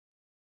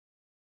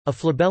A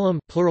flabellum,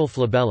 plural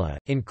flabella,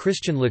 in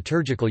Christian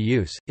liturgical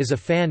use, is a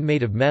fan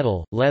made of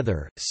metal,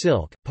 leather,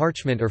 silk,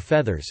 parchment or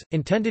feathers,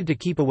 intended to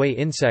keep away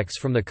insects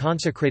from the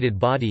consecrated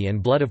body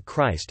and blood of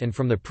Christ and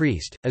from the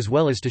priest, as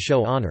well as to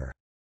show honor.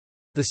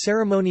 The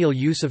ceremonial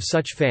use of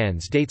such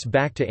fans dates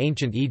back to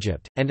ancient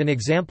Egypt, and an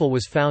example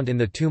was found in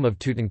the tomb of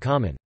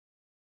Tutankhamun.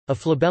 A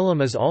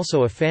flabellum is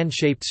also a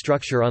fan-shaped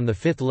structure on the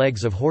fifth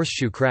legs of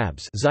horseshoe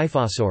crabs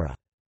Xiphosaura.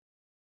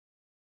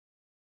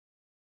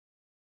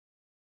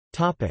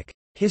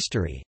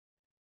 History.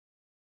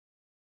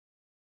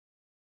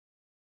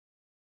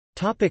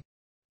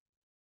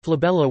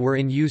 Flabella were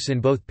in use in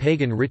both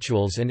pagan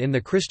rituals and in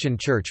the Christian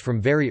Church from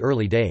very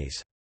early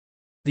days.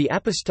 The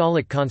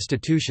Apostolic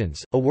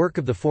Constitutions, a work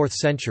of the 4th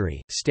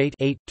century, state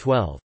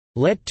 8:12,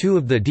 "Let two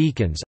of the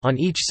deacons, on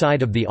each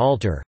side of the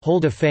altar,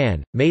 hold a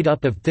fan, made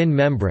up of thin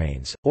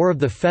membranes, or of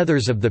the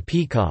feathers of the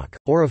peacock,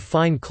 or of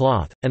fine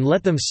cloth, and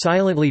let them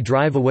silently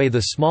drive away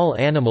the small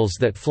animals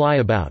that fly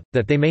about,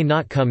 that they may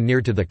not come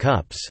near to the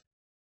cups."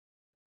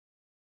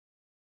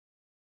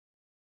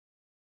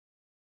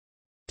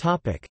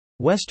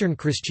 Western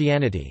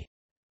Christianity.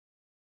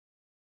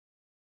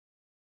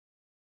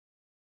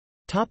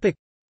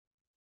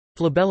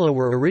 Flabella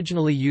were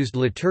originally used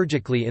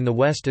liturgically in the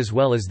West as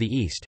well as the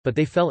East, but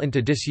they fell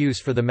into disuse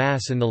for the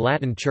Mass in the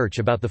Latin Church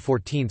about the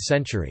 14th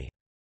century.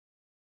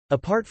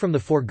 Apart from the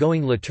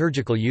foregoing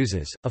liturgical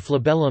uses, a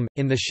flabellum,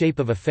 in the shape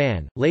of a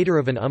fan, later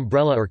of an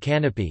umbrella or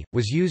canopy,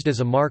 was used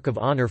as a mark of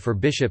honor for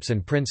bishops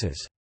and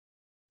princes.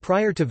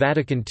 Prior to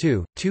Vatican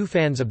II, 2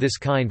 fans of this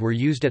kind were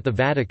used at the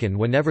Vatican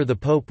whenever the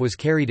Pope was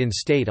carried in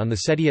state on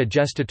the sedia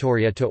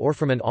gestatoria to or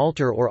from an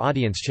altar or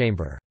audience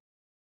chamber.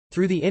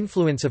 Through the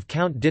influence of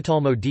Count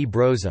Ditalmo di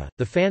Broza,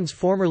 the fans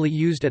formerly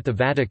used at the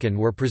Vatican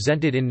were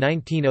presented in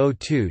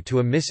 1902 to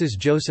a Mrs.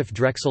 Joseph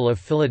Drexel of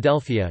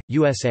Philadelphia,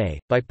 USA,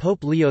 by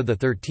Pope Leo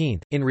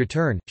XIII. In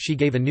return, she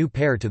gave a new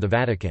pair to the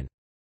Vatican.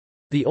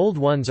 The old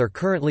ones are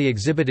currently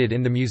exhibited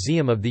in the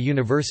Museum of the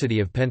University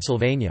of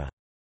Pennsylvania.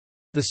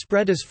 The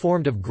spread is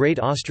formed of great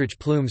ostrich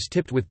plumes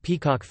tipped with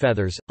peacock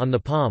feathers. On the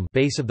palm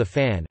base of the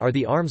fan are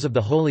the arms of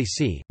the Holy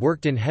See,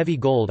 worked in heavy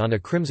gold on a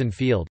crimson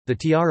field, the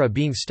tiara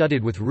being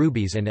studded with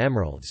rubies and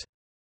emeralds.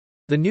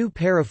 The new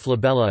pair of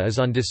flabella is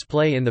on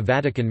display in the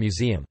Vatican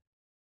Museum.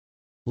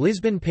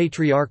 Lisbon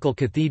Patriarchal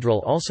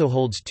Cathedral also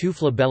holds 2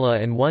 flabella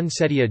and 1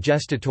 sedia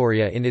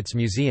gestatoria in its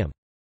museum.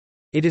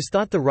 It is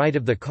thought the right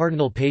of the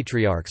cardinal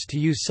patriarchs to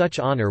use such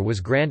honour was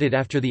granted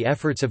after the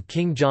efforts of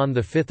King John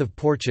V of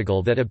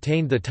Portugal that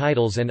obtained the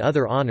titles and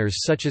other honours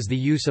such as the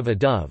use of a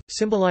dove,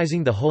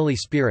 symbolising the Holy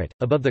Spirit,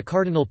 above the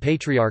cardinal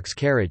patriarch's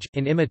carriage,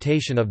 in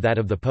imitation of that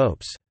of the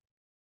popes.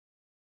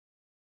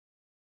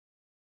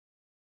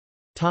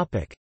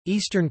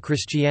 Eastern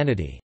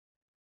Christianity.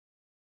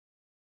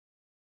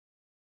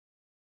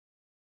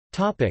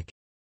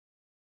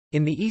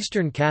 In the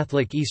Eastern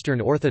Catholic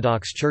Eastern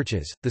Orthodox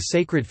Churches, the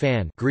sacred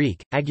fan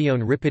Greek,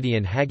 agion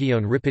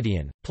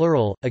rippidion,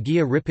 plural,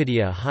 agia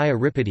rippidia hia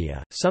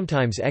rippidia,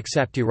 sometimes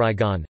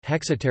exapterygon,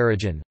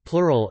 hexaterigon,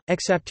 plural,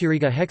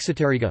 exapteriga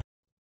hexateriga,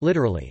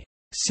 literally,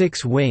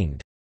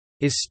 6-winged,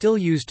 is still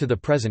used to the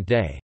present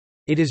day.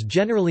 It is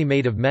generally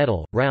made of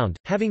metal, round,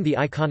 having the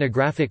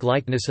iconographic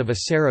likeness of a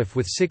seraph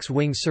with 6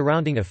 wings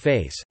surrounding a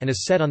face, and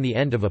is set on the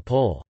end of a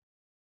pole.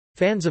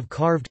 Fans of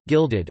carved,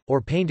 gilded, or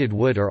painted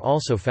wood are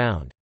also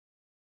found.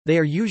 They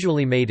are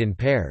usually made in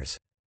pairs.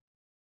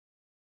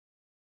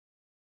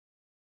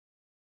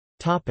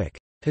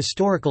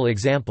 Historical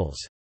examples.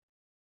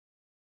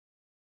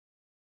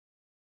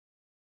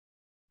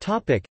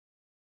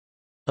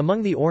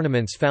 Among the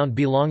ornaments found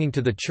belonging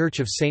to the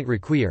Church of Saint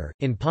Riquier,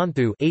 in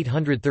Ponthieu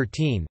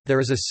 813, there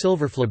is a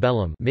silver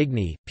flabellum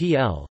Migny,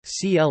 PL,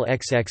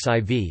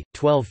 CLXXIV,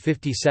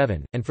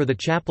 1257, and for the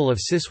chapel of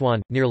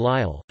Siswan, near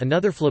Lisle,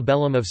 another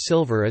flabellum of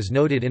silver is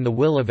noted in the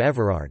will of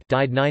Everard,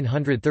 died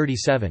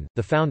 937,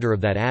 the founder of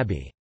that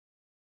abbey.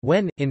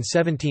 When, in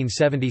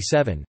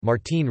 1777,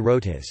 Martin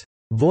wrote his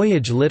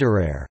 «Voyage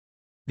littéraire»,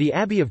 the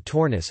Abbey of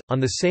Tournus, on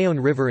the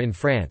Saône River in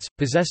France,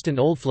 possessed an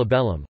old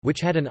flabellum,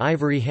 which had an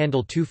ivory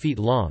handle 2 feet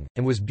long,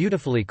 and was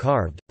beautifully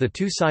carved. The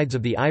 2 sides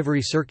of the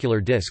ivory circular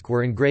disc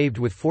were engraved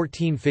with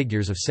 14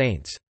 figures of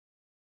saints.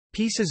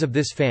 Pieces of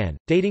this fan,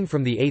 dating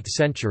from the 8th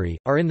century,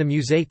 are in the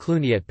Musée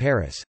Cluny at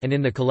Paris, and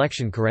in the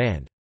collection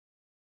Carrand.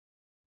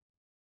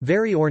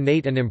 Very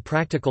ornate and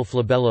impractical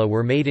flabella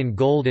were made in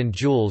gold and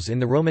jewels in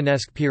the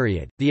Romanesque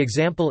period. The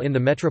example in the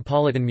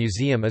Metropolitan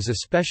Museum is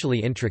especially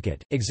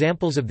intricate.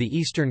 Examples of the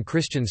Eastern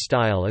Christian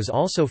style is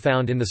also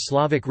found in the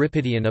Slavic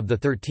rippidion of the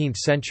 13th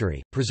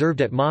century,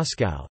 preserved at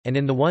Moscow, and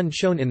in the one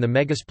shown in the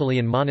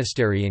Megaspolian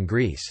Monastery in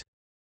Greece.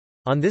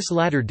 On this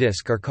latter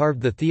disc are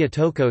carved the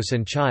Theotokos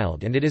and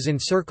Child, and it is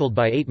encircled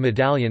by 8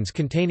 medallions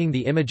containing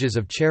the images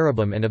of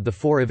cherubim and of the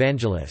 4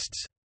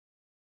 evangelists.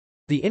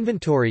 The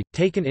inventory,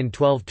 taken in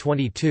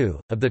 1222,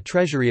 of the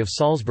treasury of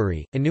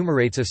Salisbury,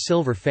 enumerates a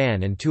silver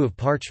fan and 2 of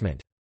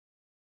parchment.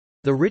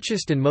 The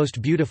richest and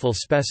most beautiful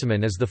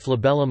specimen is the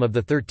flabellum of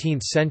the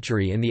 13th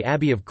century in the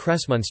Abbey of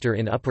Kressmunster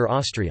in Upper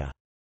Austria.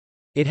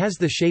 It has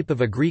the shape of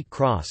a Greek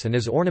cross and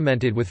is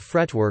ornamented with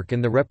fretwork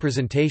and the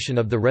representation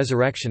of the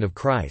resurrection of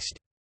Christ.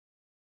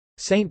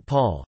 St.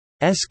 Paul's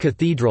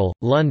Cathedral,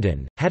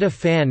 London, had a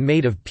fan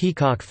made of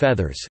peacock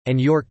feathers,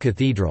 and York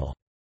Cathedral's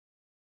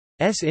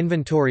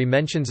inventory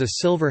mentions a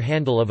silver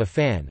handle of a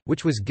fan,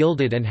 which was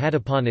gilded and had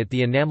upon it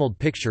the enamelled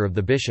picture of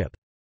the bishop.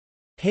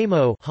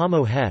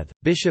 Hamo Heth,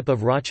 Bishop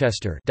of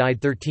Rochester, died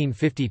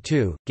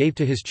 1352, gave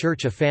to his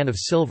church a fan of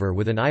silver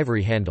with an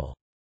ivory handle.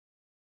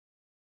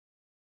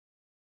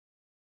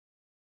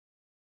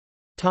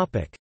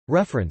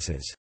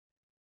 References.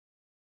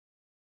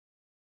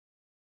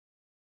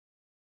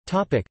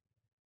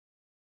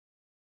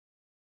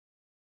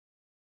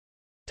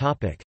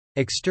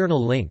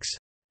 External links.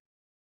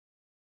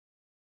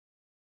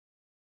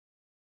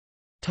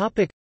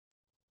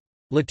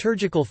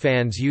 Liturgical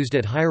fans used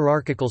at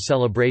hierarchical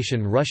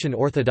celebration. Russian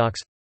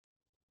Orthodox.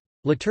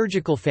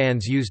 Liturgical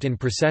fans used in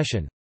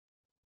procession.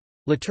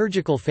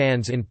 Liturgical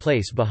fans in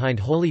place behind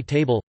Holy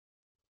Table.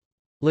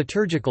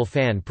 Liturgical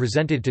fan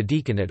presented to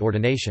deacon at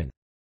ordination.